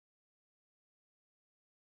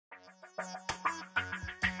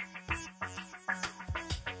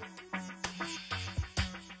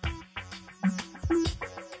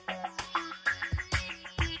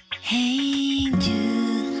Hey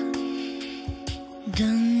Jude,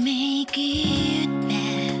 don't make it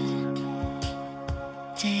bad.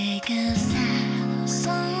 Take a sad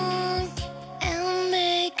song and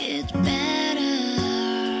make it better.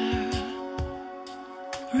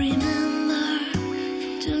 Remember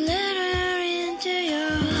to let her into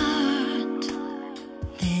your heart.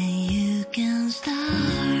 Then you can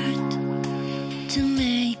start to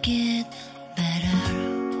make it better.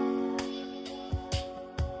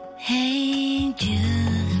 Hey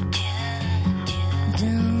Jude,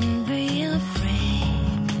 don't be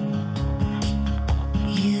afraid.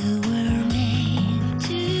 You were made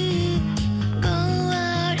to go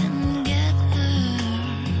out and get her.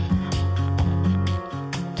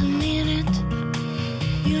 The minute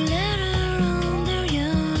you let her under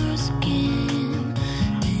your skin,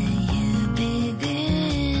 then you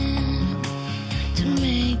begin to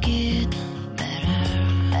make it better.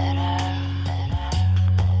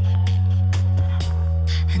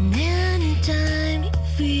 And anytime you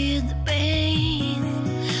feel the pain,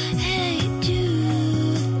 hey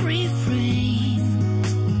Jude, refrain.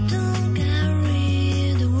 Don't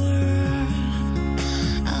carry the world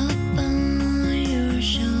upon your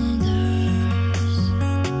shoulders.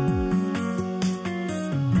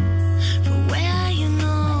 For where you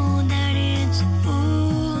know that it's a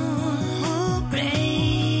fool who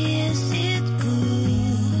plays it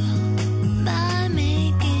cool by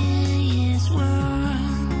making his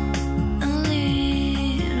world a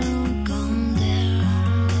little colder.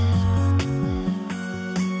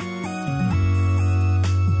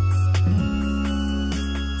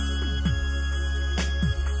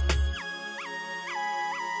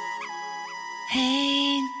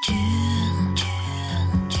 Hey Jude,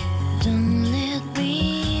 don't let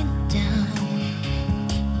me down.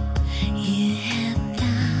 You had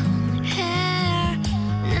down hair,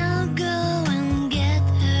 now go and get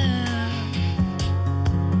her.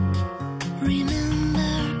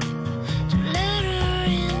 Remember to let her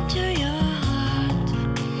into your heart.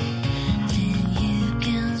 Then you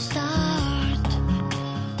can start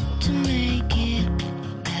to make it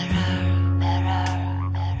better.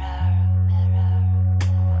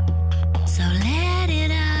 So let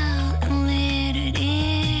it out and let it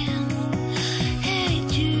in. Hey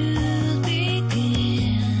Jude,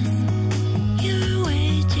 begin. You're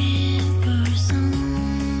waiting for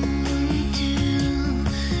someone to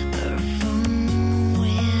perform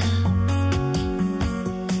with.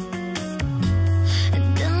 And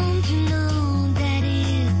don't you know that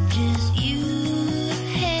it's just you?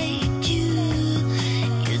 Hey Jude,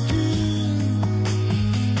 you do.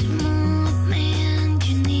 The movement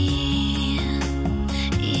you need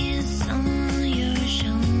is on your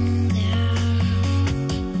shoulder.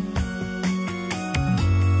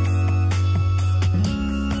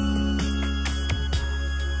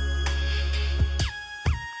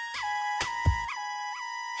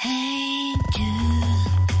 Hey